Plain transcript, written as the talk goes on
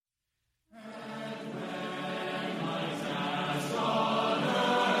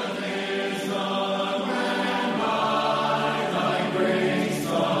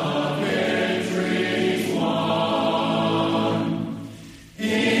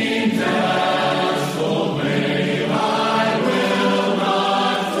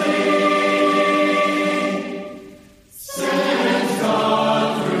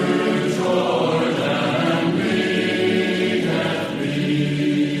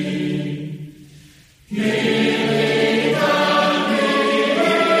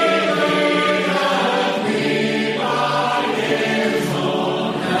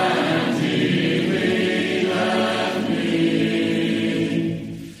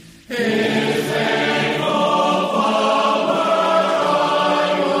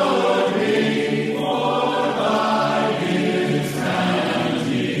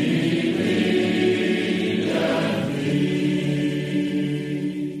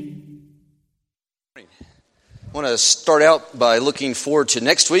I want to start out by looking forward to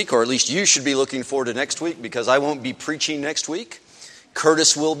next week, or at least you should be looking forward to next week, because I won't be preaching next week.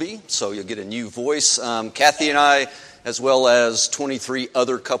 Curtis will be, so you'll get a new voice. Kathy and I, as well as 23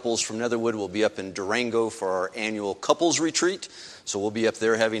 other couples from Netherwood, will be up in Durango for our annual couples retreat. So we'll be up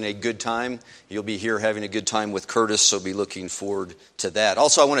there having a good time. You'll be here having a good time with Curtis, so be looking forward to that.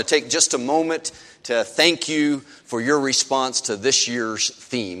 Also, I want to take just a moment to thank you for your response to this year's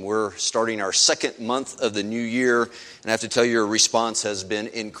theme. We're starting our second month of the new year, and I have to tell you, your response has been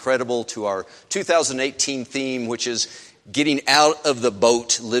incredible to our 2018 theme, which is getting out of the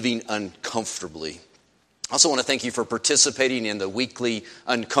boat, living uncomfortably. I also want to thank you for participating in the weekly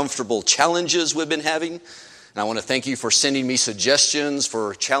uncomfortable challenges we've been having. And I want to thank you for sending me suggestions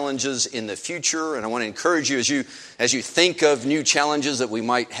for challenges in the future. And I want to encourage you as you think of new challenges that we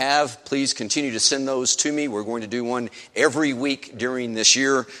might have, please continue to send those to me. We're going to do one every week during this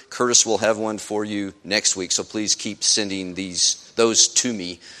year. Curtis will have one for you next week. So please keep sending those to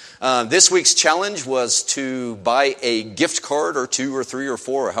me. This week's challenge was to buy a gift card or 2 or 3 or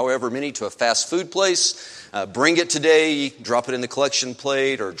 4 or however many to a fast food place. Bring it today, drop it in the collection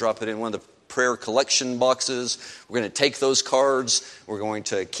plate or drop it in one of the prayer collection boxes. We're going to take those cards, we're going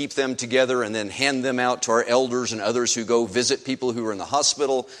to keep them together and then hand them out to our elders and others who go visit people who are in the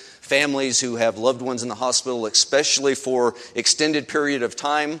hospital, families who have loved ones in the hospital, especially for extended period of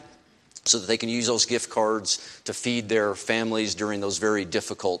time, so that they can use those gift cards to feed their families during those very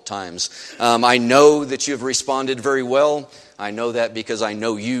difficult times. I know that you have responded very well. I know that because I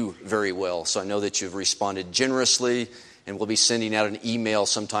know you very well. So I know that you've responded generously, and we'll be sending out an email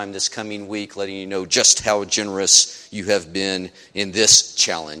sometime this coming week letting you know just how generous you have been in this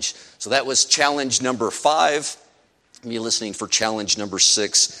challenge. So that was challenge number 5. Be listening for challenge number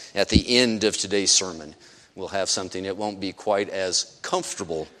 6 at the end of today's sermon. We'll have something that won't be quite as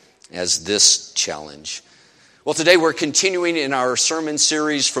comfortable as this challenge. Well, today we're continuing in our sermon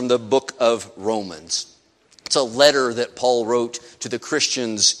series from the book of Romans. It's a letter that Paul wrote to the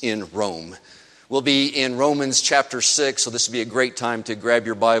Christians in Rome. We'll be in Romans chapter 6, so this will be a great time to grab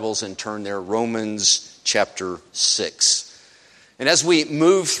your Bibles and turn there. Romans chapter 6. And as we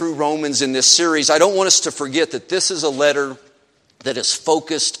move through Romans in this series, I don't want us to forget that this is a letter that is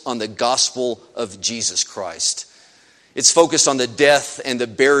focused on the gospel of Jesus Christ. It's focused on the death and the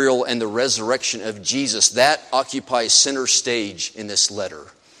burial and the resurrection of Jesus. That occupies center stage in this letter.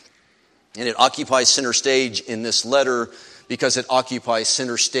 And it occupies center stage in this letter because it occupies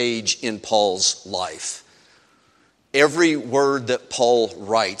center stage in Paul's life. Every word that Paul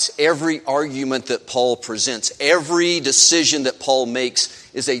writes, every argument that Paul presents, every decision that Paul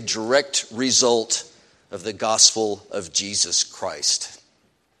makes is a direct result of the gospel of Jesus Christ.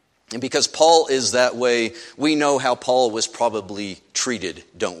 And because Paul is that way, we know how Paul was probably treated,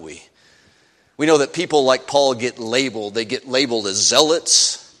 don't we? We know that people like Paul get labeled. They get labeled as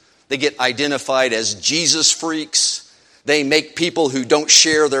zealots. They get identified as Jesus freaks. They make people who don't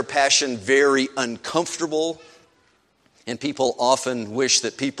share their passion very uncomfortable. And people often wish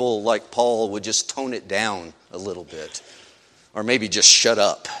that people like Paul would just tone it down a little bit. Or maybe just shut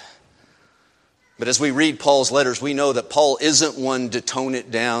up. But as we read Paul's letters, we know that Paul isn't one to tone it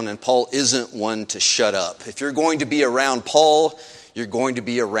down and Paul isn't one to shut up. If you're going to be around Paul, you're going to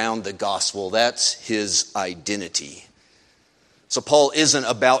be around the gospel. That's his identity. So Paul isn't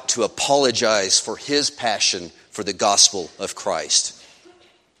about to apologize for his passion for the gospel of Christ.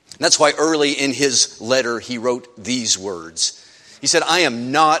 And that's why early in his letter he wrote these words. He said, "I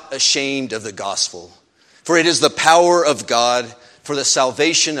am not ashamed of the gospel, for it is the power of God for the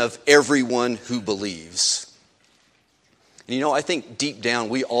salvation of everyone who believes." And I think deep down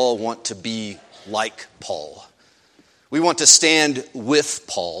we all want to be like Paul. We want to stand with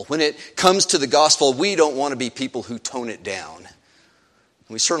Paul. When it comes to the gospel, we don't want to be people who tone it down.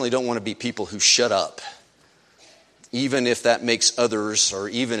 We certainly don't want to be people who shut up, even if that makes others or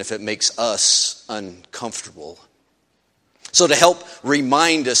even if it makes us uncomfortable. So to help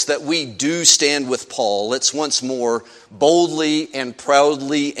remind us that we do stand with Paul, let's once more boldly and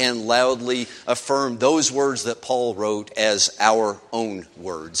proudly and loudly affirm those words that Paul wrote as our own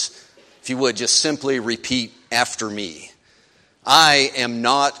words. If you would, just simply repeat after me. I am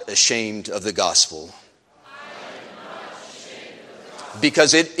not ashamed of the gospel,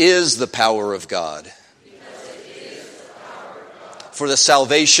 because it is the power of God for the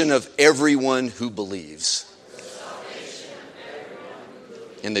salvation of everyone who believes.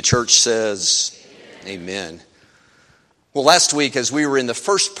 And the church says, Amen. Well, last week, as we were in the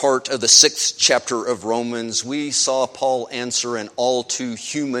first part of the 6th chapter of Romans, we saw Paul answer an all too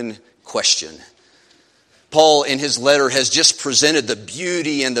human question. Paul, in his letter, has just presented the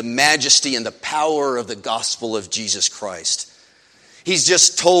beauty and the majesty and the power of the gospel of Jesus Christ. He's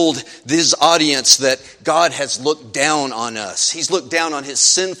just told this audience that God has looked down on us. He's looked down on his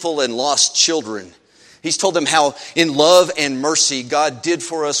sinful and lost children. He's told them how in love and mercy God did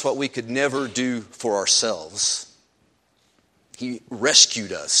for us what we could never do for ourselves. He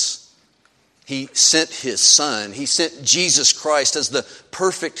rescued us. He sent his Son. He sent Jesus Christ as the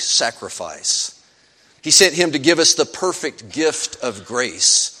perfect sacrifice. He sent him to give us the perfect gift of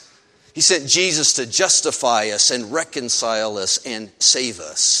grace. He sent Jesus to justify us and reconcile us and save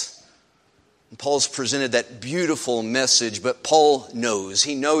us. And Paul's presented that beautiful message, but Paul knows.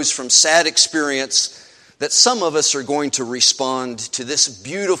 He knows from sad experience that some of us are going to respond to this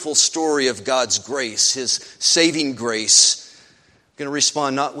beautiful story of God's grace, his saving grace. We're going to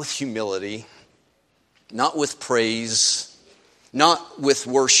respond not with humility, not with praise, not with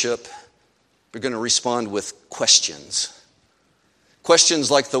worship. We're going to respond with questions. Questions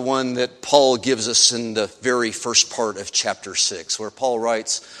like the one that Paul gives us in the very first part of chapter 6, where Paul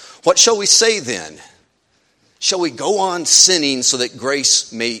writes, "What shall we say then? Shall we go on sinning so that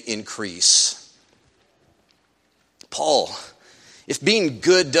grace may increase?" Paul, if being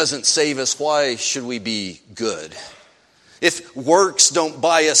good doesn't save us, why should we be good? If works don't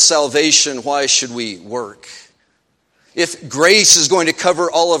buy us salvation, why should we work? If grace is going to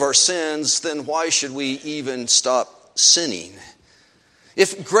cover all of our sins, then why should we even stop sinning?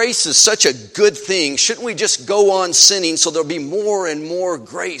 If grace is such a good thing, shouldn't we just go on sinning so there'll be more and more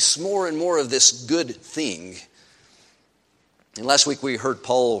grace, more and more of this good thing? And last week we heard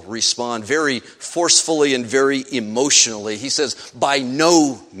Paul respond very forcefully and very emotionally. He says, "By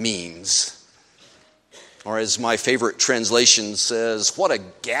no means." Or as my favorite translation says, "What a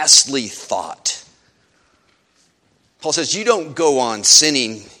ghastly thought." Paul says, you don't go on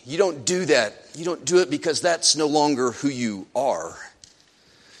sinning. You don't do that. You don't do it because that's no longer who you are.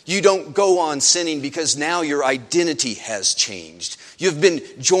 You don't go on sinning because now your identity has changed. You've been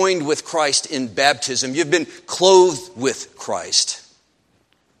joined with Christ in baptism. You've been clothed with Christ.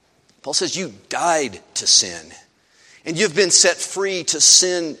 Paul says you died to sin. And you've been set free to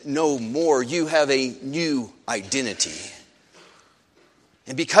sin no more. You have a new identity.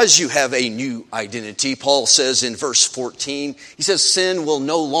 And because you have a new identity, Paul says in verse 14, he says sin will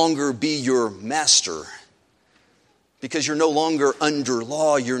no longer be your master. Because you're no longer under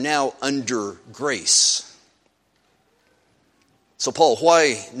law, you're now under grace. So Paul,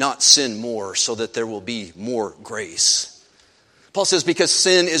 why not sin more so that there will be more grace? Paul says because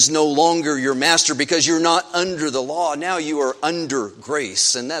sin is no longer your master, because you're not under the law, now you are under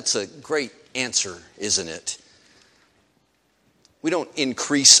grace. And that's a great answer, isn't it? We don't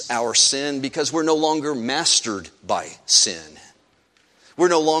increase our sin because we're no longer mastered by sin. We're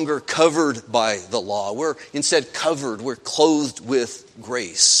no longer covered by the law. We're instead covered. We're clothed with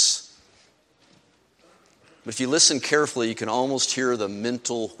grace. But if you listen carefully, you can almost hear the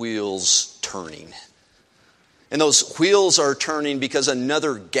mental wheels turning. And those wheels are turning because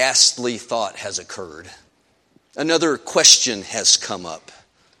another ghastly thought has occurred. Another question has come up.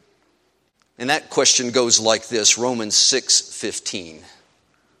 And that question goes like this, Romans 6:15.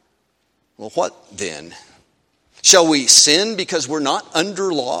 Well, what then? Shall we sin because we're not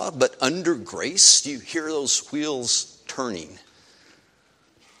under law, but under grace? Do you hear those wheels turning?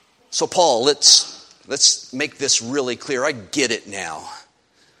 So Paul, let's make this really clear. I get it now.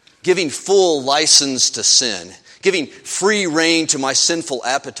 Giving full license to sin, giving free rein to my sinful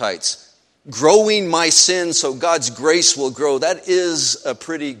appetites, growing my sin so God's grace will grow, that is a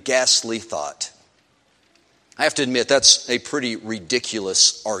pretty ghastly thought. I have to admit, that's a pretty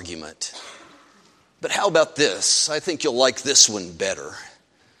ridiculous argument. But how about this? I think you'll like this one better.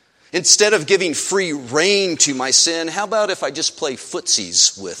 Instead of giving free rein to my sin, how about if I just play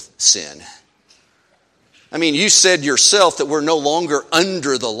footsies with sin? I mean, you said yourself that we're no longer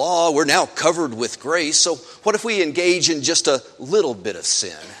under the law. We're now covered with grace. So what if we engage in just a little bit of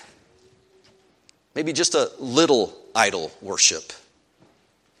sin? Maybe just a little idol worship.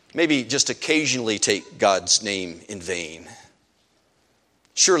 Maybe just occasionally take God's name in vain.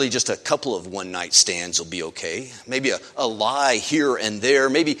 Surely just a couple of one-night stands will be okay. Maybe a lie here and there.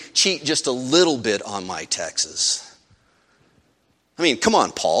 Maybe cheat just a little bit on my taxes. I mean, come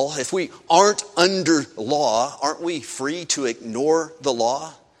on, Paul. If we aren't under law, aren't we free to ignore the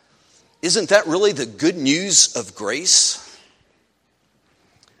law? Isn't that really the good news of grace?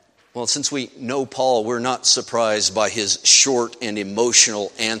 Well, since we know Paul, we're not surprised by his short and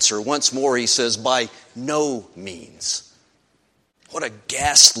emotional answer. Once more, he says, by no means. What a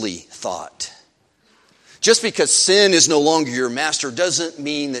ghastly thought. Just because sin is no longer your master doesn't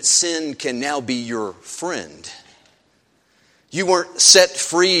mean that sin can now be your friend. You weren't set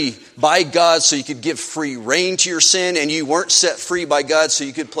free by God so you could give free rein to your sin, and you weren't set free by God so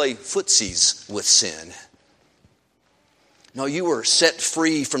you could play footsies with sin. No, you were set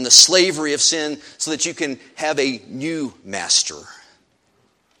free from the slavery of sin so that you can have a new master.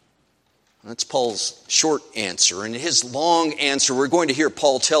 That's Paul's short answer. And in his long answer, we're going to hear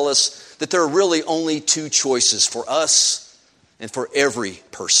Paul tell us that there are really only two choices for us and for every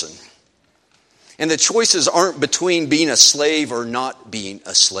person. And the choices aren't between being a slave or not being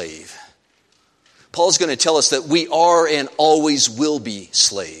a slave. Paul's going to tell us that we are and always will be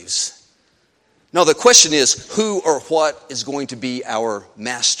slaves. Now the question is, who or what is going to be our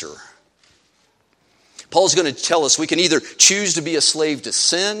master? Paul's going to tell us we can either choose to be a slave to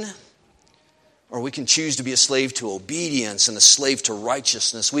sin, or we can choose to be a slave to obedience and a slave to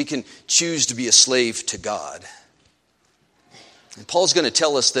righteousness. We can choose to be a slave to God. And Paul's going to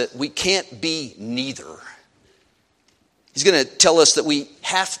tell us that we can't be neither. He's going to tell us that we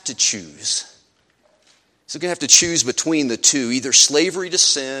have to choose. So we're going to have to choose between the two, either slavery to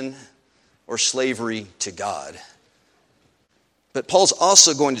sin or slavery to God. But Paul's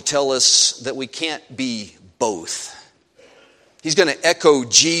also going to tell us that we can't be both. He's going to echo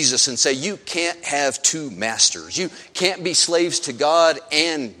Jesus and say, you can't have two masters. You can't be slaves to God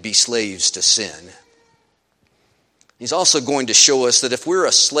and be slaves to sin. He's also going to show us that if we're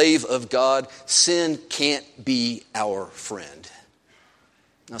a slave of God, sin can't be our friend.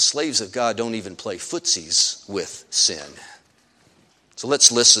 Now, slaves of God don't even play footsies with sin. So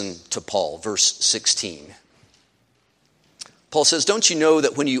let's listen to Paul, verse 16. Paul says, don't you know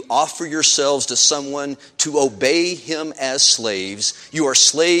that when you offer yourselves to someone to obey him as slaves, you are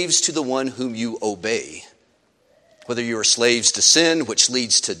slaves to the one whom you obey? Whether you are slaves to sin, which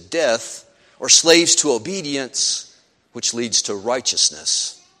leads to death, or slaves to obedience, which leads to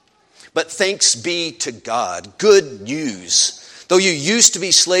righteousness. But thanks be to God, good news. Though you used to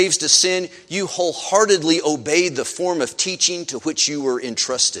be slaves to sin, you wholeheartedly obeyed the form of teaching to which you were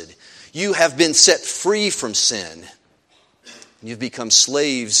entrusted. You have been set free from sin. You've become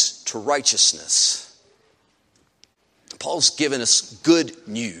slaves to righteousness. Paul's given us good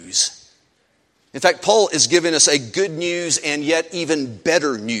news. In fact, Paul is giving us a good news and yet even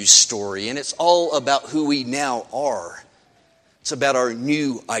better news story. And it's all about who we now are. It's about our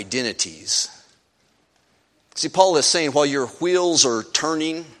new identities. See, Paul is saying while your wheels are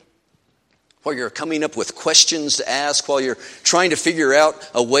turning, while you're coming up with questions to ask, while you're trying to figure out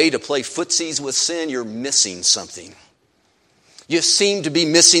a way to play footsies with sin, you're missing something. You seem to be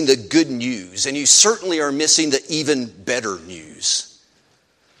missing the good news, and you certainly are missing the even better news.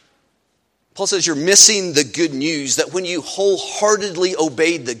 Paul says you're missing the good news that when you wholeheartedly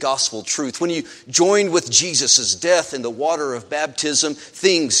obeyed the gospel truth, when you joined with Jesus' death in the water of baptism,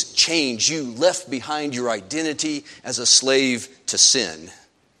 things changed. You left behind your identity as a slave to sin.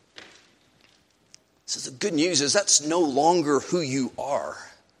 So the good news is that's no longer who you are.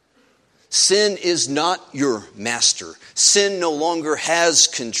 Sin is not your master. Sin no longer has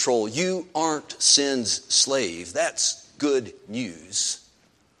control. You aren't sin's slave. That's good news.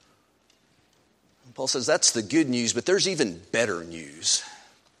 Paul says that's the good news, but there's even better news.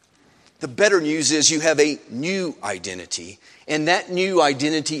 The better news is you have a new identity, and that new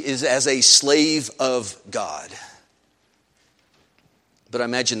identity is as a slave of God. But I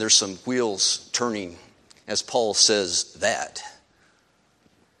imagine there's some wheels turning as Paul says that.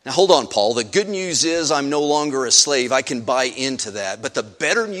 Now hold on, Paul. The good news is I'm no longer a slave. I can buy into that. But the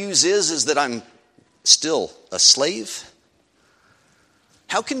better news is that I'm still a slave.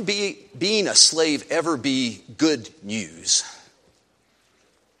 How can being a slave ever be good news?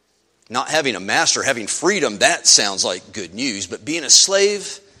 Not having a master, having freedom, that sounds like good news. But being a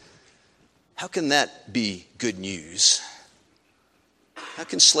slave, how can that be good news? How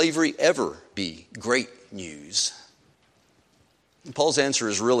can slavery ever be great news? And Paul's answer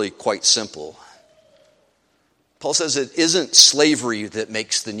is really quite simple. Paul says it isn't slavery that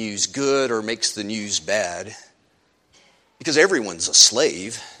makes the news good or makes the news bad, because everyone's a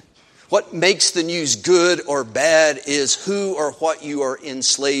slave. What makes the news good or bad is who or what you are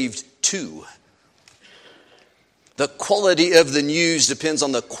enslaved to. The quality of the news depends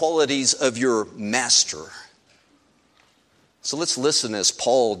on the qualities of your master. So let's listen as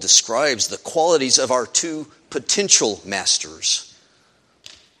Paul describes the qualities of our two potential masters.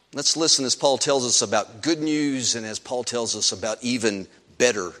 Let's listen as Paul tells us about good news and as Paul tells us about even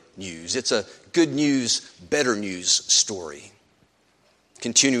better news. It's a good news, better news story.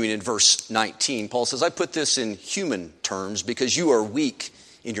 Continuing in verse 19, Paul says, I put this in human terms because you are weak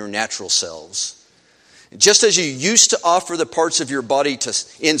in your natural selves. Just as you used to offer the parts of your body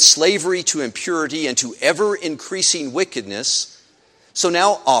in slavery to impurity and to ever-increasing wickedness, so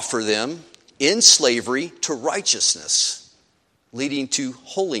now offer them in slavery to righteousness, leading to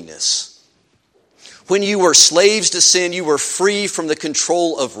holiness. When you were slaves to sin, you were free from the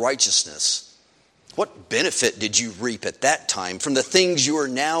control of righteousness. What benefit did you reap at that time from the things you are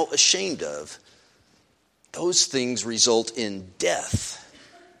now ashamed of? Those things result in death.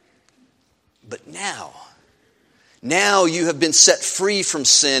 But now you have been set free from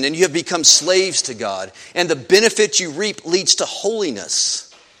sin and you have become slaves to God. And the benefit you reap leads to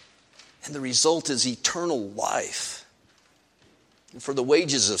holiness. And the result is eternal life. And for the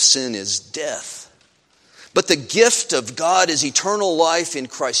wages of sin is death. But the gift of God is eternal life in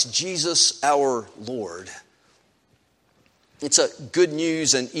Christ Jesus our Lord. It's a good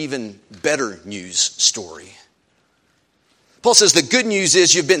news and even better news story. Paul says the good news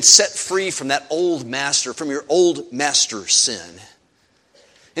is you've been set free from that old master, from your old master sin. And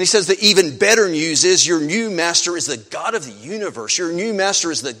he says the even better news is your new master is the God of the universe. Your new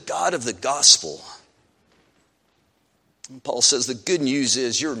master is the God of the gospel. And Paul says the good news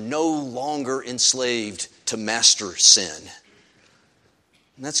is you're no longer enslaved to master sin.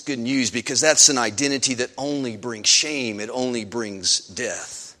 And that's good news because that's an identity that only brings shame. It only brings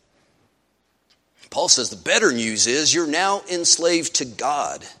death. Paul says the better news is you're now enslaved to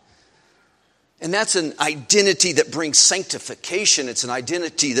God. And that's an identity that brings sanctification. It's an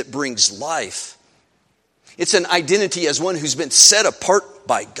identity that brings life. It's an identity as one who's been set apart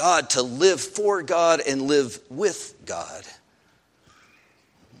by God to live for God and live with God.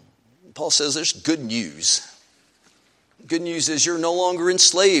 Paul says there's good news. Good news is you're no longer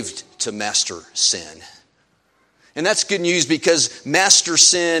enslaved to master sin. And that's good news because master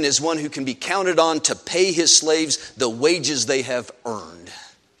sin is one who can be counted on to pay his slaves the wages they have earned.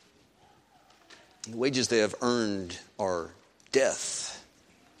 The wages they have earned are death.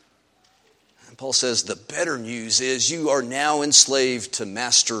 And Paul says the better news is you are now enslaved to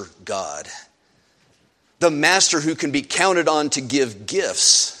master God. The master who can be counted on to give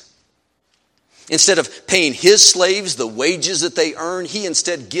gifts. Instead of paying his slaves the wages that they earn, he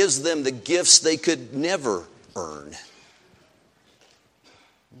instead gives them the gifts they could never earn.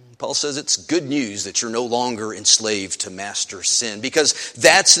 Paul says it's good news that you're no longer enslaved to master sin because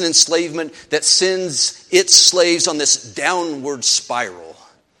that's an enslavement that sends its slaves on this downward spiral.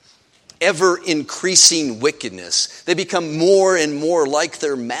 Ever increasing wickedness. They become more and more like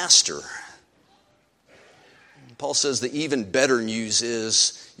their master. Paul says the even better news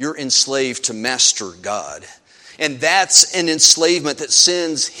is you're enslaved to master God. And that's an enslavement that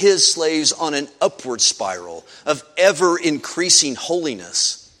sends his slaves on an upward spiral of ever-increasing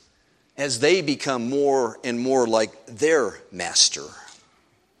holiness as they become more and more like their master.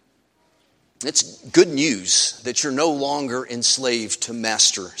 It's good news that you're no longer enslaved to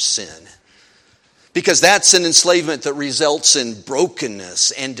master sin. Because that's an enslavement that results in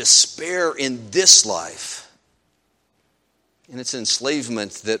brokenness and despair in this life. And it's an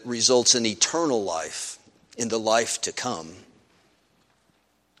enslavement that results in eternal life in the life to come.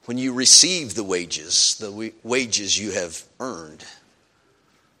 When you receive the wages you have earned.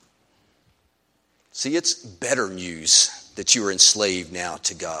 See, it's better news that you are enslaved now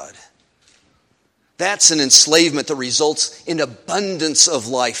to God. That's an enslavement that results in abundance of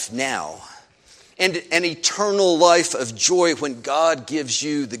life now. And an eternal life of joy when God gives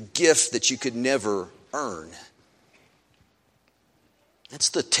you the gift that you could never earn. That's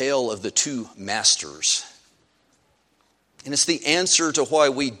the tale of the two masters. And it's the answer to why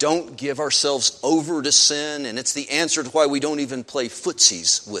we don't give ourselves over to sin. And it's the answer to why we don't even play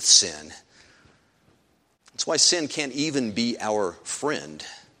footsies with sin. That's why sin can't even be our friend.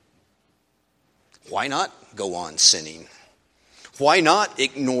 Why not go on sinning? Why not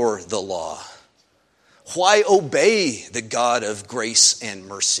ignore the law? Why obey the God of grace and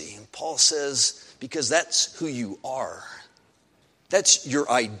mercy? And Paul says, because that's who you are. That's your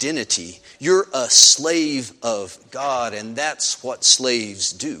identity. You're a slave of God, and that's what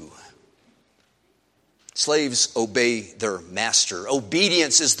slaves do. Slaves obey their master.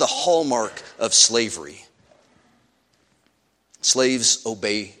 Obedience is the hallmark of slavery. Slaves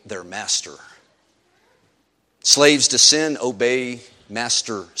obey their master. Slaves to sin obey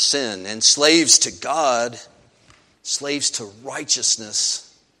master sin. And slaves to God, slaves to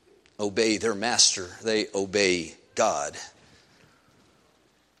righteousness, obey their master. They obey God.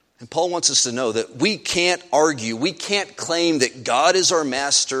 And Paul wants us to know that we can't argue, we can't claim that God is our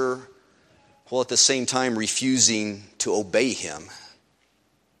master while at the same time refusing to obey him.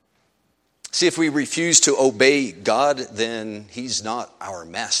 See, if we refuse to obey God, then he's not our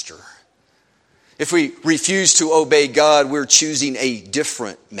master. If we refuse to obey God, we're choosing a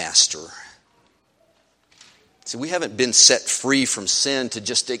different master. See, we haven't been set free from sin to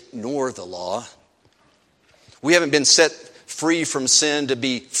just ignore the law. We haven't been set free from sin to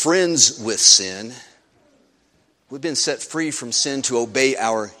be friends with sin. We've been set free from sin to obey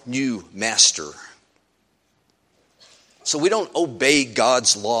our new master. So we don't obey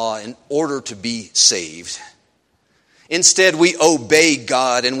God's law in order to be saved. Instead, we obey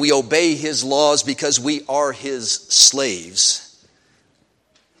God and we obey His laws because we are His slaves.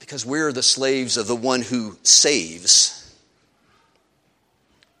 Because we're the slaves of the one who saves.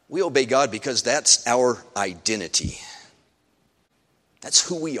 We obey God because that's our identity. That's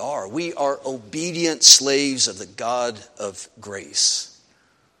who we are. We are obedient slaves of the God of grace.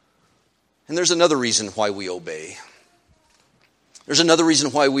 And there's another reason why we obey. There's another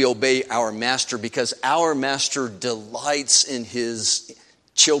reason why we obey our master, because our master delights in his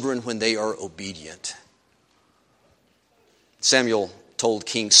children when they are obedient. Samuel told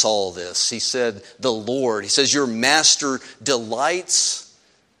King Saul this. He said, he says, your master delights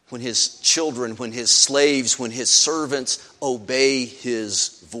when his children, when his slaves, when his servants obey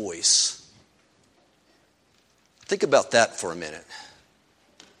his voice. Think about that for a minute.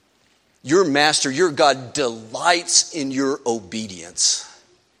 Your master, your God, delights in your obedience.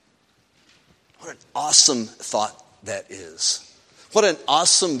 What an awesome thought that is. What an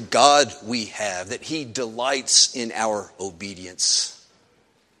awesome God we have, that He delights in our obedience.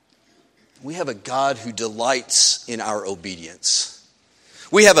 We have a God who delights in our obedience.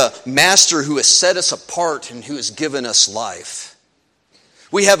 We have a master who has set us apart and who has given us life.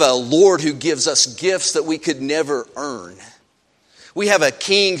 We have a Lord who gives us gifts that we could never earn. We have a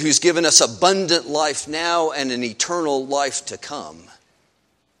King who's given us abundant life now and an eternal life to come.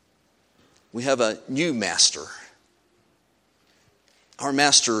 We have a new master. Our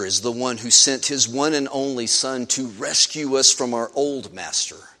master is the one who sent His one and only Son to rescue us from our old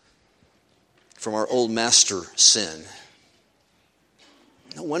master, sin.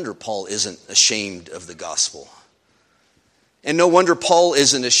 No wonder Paul isn't ashamed of the gospel. And no wonder Paul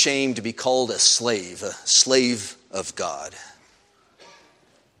isn't ashamed to be called a slave of God.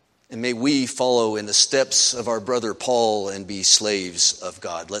 And may we follow in the steps of our brother Paul and be slaves of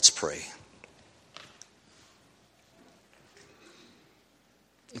God. Let's pray.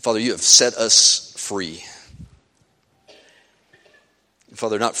 Father, you have set us free.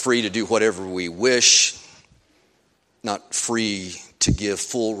 Father, not free to do whatever we wish, not free to give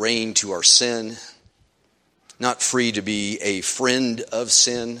full rein to our sin, not free to be a friend of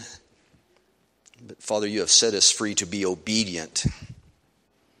sin, but Father, you have set us free to be obedient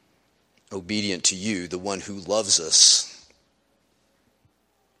to you, the one who loves us,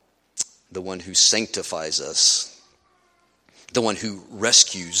 the one who sanctifies us, the one who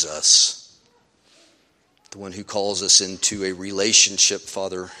rescues us, the one who calls us into a relationship,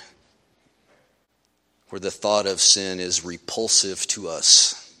 Father, where the thought of sin is repulsive to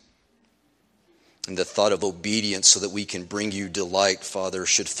us. And the thought of obedience so that we can bring you delight, Father,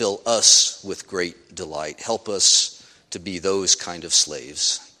 should fill us with great delight. Help us to be those kind of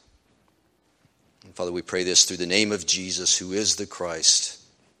slaves. And Father, we pray this through the name of Jesus, who is the Christ.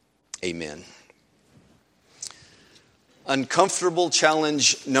 Amen. Uncomfortable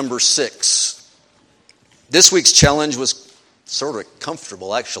challenge number 6. This week's challenge was sort of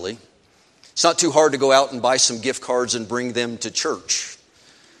comfortable, actually. It's not too hard to go out and buy some gift cards and bring them to church.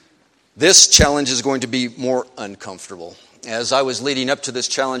 This challenge is going to be more uncomfortable. As I was leading up to this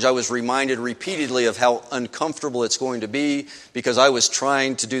challenge, I was reminded repeatedly of how uncomfortable it's going to be, because I was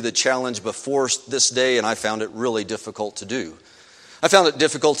trying to do the challenge before this day and I found it really difficult to do. I found it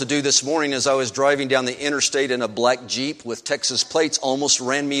difficult to do this morning as I was driving down the interstate in a black Jeep with Texas plates almost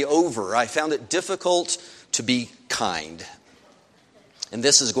ran me over. I found it difficult to be kind. And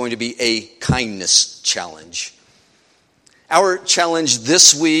this is going to be a kindness challenge. Our challenge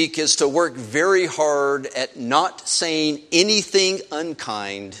this week is to work very hard at not saying anything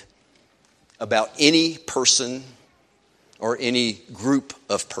unkind about any person or any group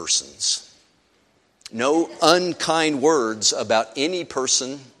of persons. No unkind words about any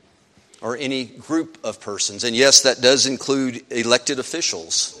person or any group of persons. And yes, that does include elected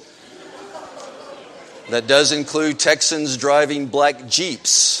officials. That does include Texans driving black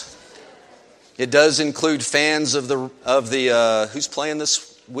Jeeps. It does include fans of the who's playing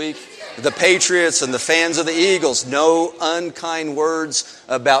this week? The Patriots and the fans of the Eagles. No unkind words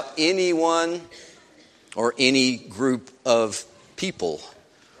about anyone or any group of people.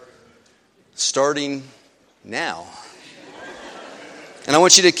 Starting now. And I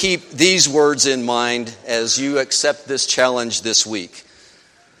want you to keep these words in mind as you accept this challenge this week.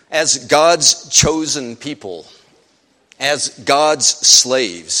 As God's chosen people, as God's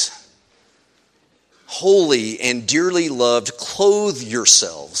slaves, holy and dearly loved, clothe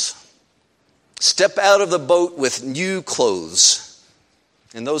yourselves. Step out of the boat with new clothes.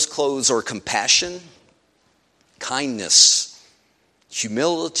 And those clothes are compassion, kindness,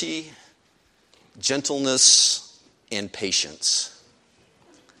 humility, gentleness, and patience.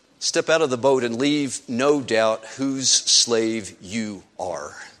 Step out of the boat and leave no doubt whose slave you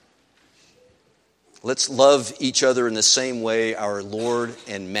are. Let's love each other in the same way our Lord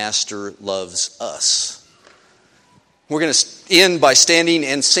and Master loves us. We're going to end by standing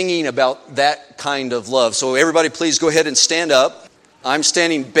and singing about that kind of love. So everybody please go ahead and stand up. I'm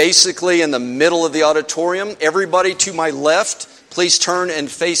standing basically in the middle of the auditorium. Everybody to my left, please turn and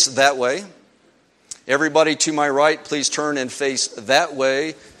face that way. Everybody to my right, please turn and face that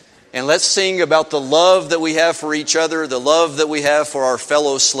way. And let's sing about the love that we have for each other, the love that we have for our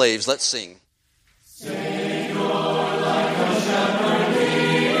fellow slaves. Let's sing.